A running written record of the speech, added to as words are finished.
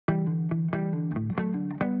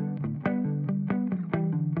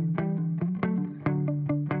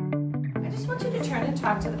just want you to turn and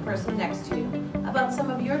talk to the person next to you about some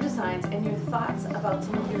of your designs and your thoughts about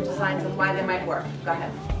some of your designs and why they might work. Go ahead.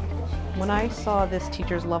 When I saw this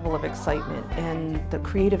teacher's level of excitement and the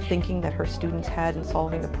creative thinking that her students had in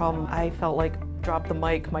solving the problem, I felt like, drop the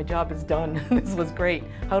mic, my job is done. This was great.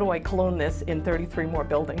 How do I clone this in 33 more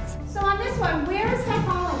buildings? So on this one, where is Heck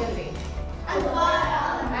Holland going to be? At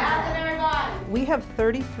the very bottom. We have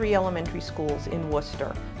 33 elementary schools in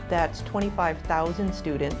Worcester. That's 25,000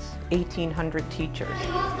 students, 1,800 teachers.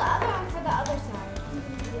 And what's the other one for the other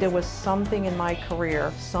side? There was something in my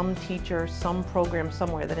career, some teacher, some program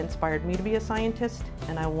somewhere that inspired me to be a scientist,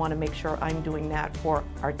 and I want to make sure I'm doing that for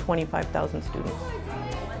our 25,000 students.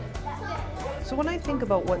 So when I think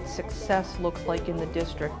about what success looks like in the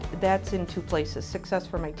district, that's in two places: success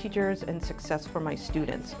for my teachers and success for my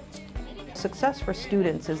students. Success for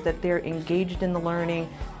students is that they're engaged in the learning,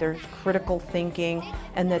 there's critical thinking,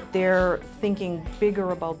 and that they're thinking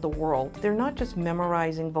bigger about the world. They're not just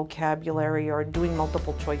memorizing vocabulary or doing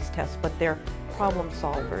multiple choice tests, but they're problem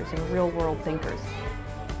solvers and real world thinkers.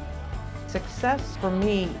 Success for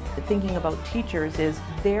me, thinking about teachers, is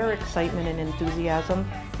their excitement and enthusiasm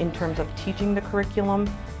in terms of teaching the curriculum,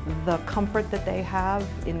 the comfort that they have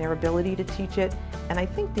in their ability to teach it, and I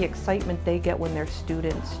think the excitement they get when their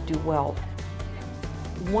students do well.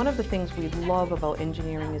 One of the things we love about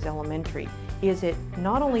Engineering is Elementary is it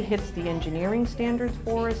not only hits the engineering standards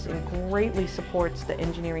for us and greatly supports the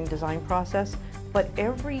engineering design process, but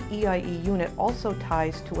every EiE unit also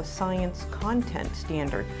ties to a science content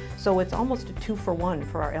standard. So it's almost a 2-for-1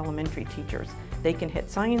 for our elementary teachers. They can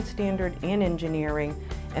hit science standard and engineering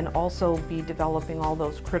and also be developing all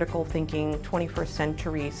those critical thinking 21st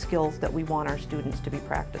century skills that we want our students to be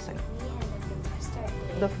practicing.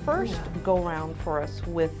 The first go-round for us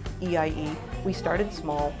with EiE, we started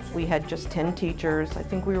small. We had just 10 teachers. I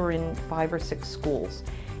think we were in 5 or 6 schools.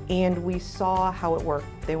 And we saw how it worked.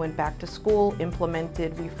 They went back to school,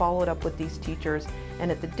 implemented, we followed up with these teachers,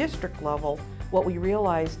 and at the district level, what we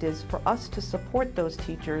realized is for us to support those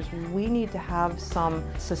teachers, we need to have some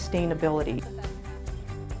sustainability.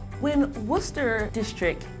 When Worcester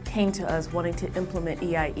District came to us wanting to implement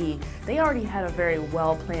EiE, they already had a very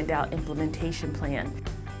well planned out implementation plan.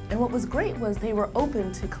 And what was great was they were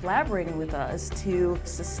open to collaborating with us to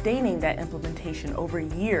sustaining that implementation over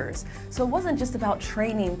years. So it wasn't just about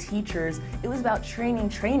training teachers, it was about training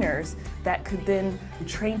trainers that could then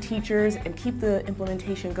train teachers and keep the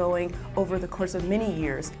implementation going over the course of many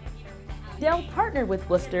years. Dell partnered with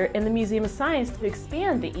Worcester and the Museum of Science to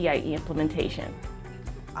expand the EiE implementation.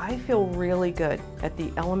 I feel really good at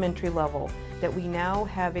the elementary level that we now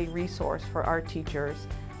have a resource for our teachers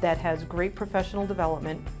that has great professional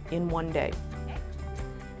development in one day.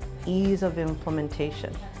 Ease of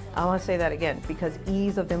implementation. I want to say that again, because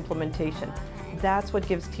ease of implementation, that's what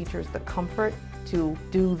gives teachers the comfort to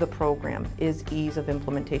do the program, is ease of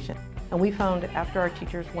implementation. And we found after our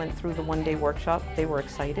teachers went through the one-day workshop, they were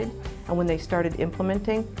excited, and when they started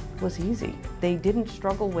implementing, it was easy. They didn't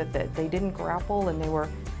struggle with it, they didn't grapple, and they were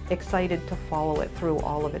excited to follow it through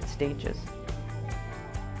all of its stages.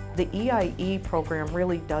 The EiE program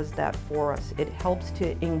really does that for us. It helps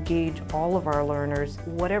to engage all of our learners,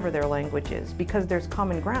 whatever their language is, because there's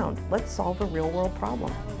common ground. Let's solve a real-world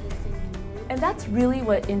problem. And that's really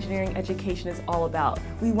what engineering education is all about.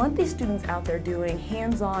 We want these students out there doing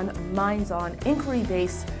hands-on, minds-on,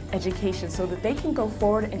 inquiry-based education so that they can go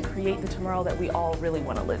forward and create the tomorrow that we all really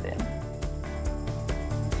want to live in.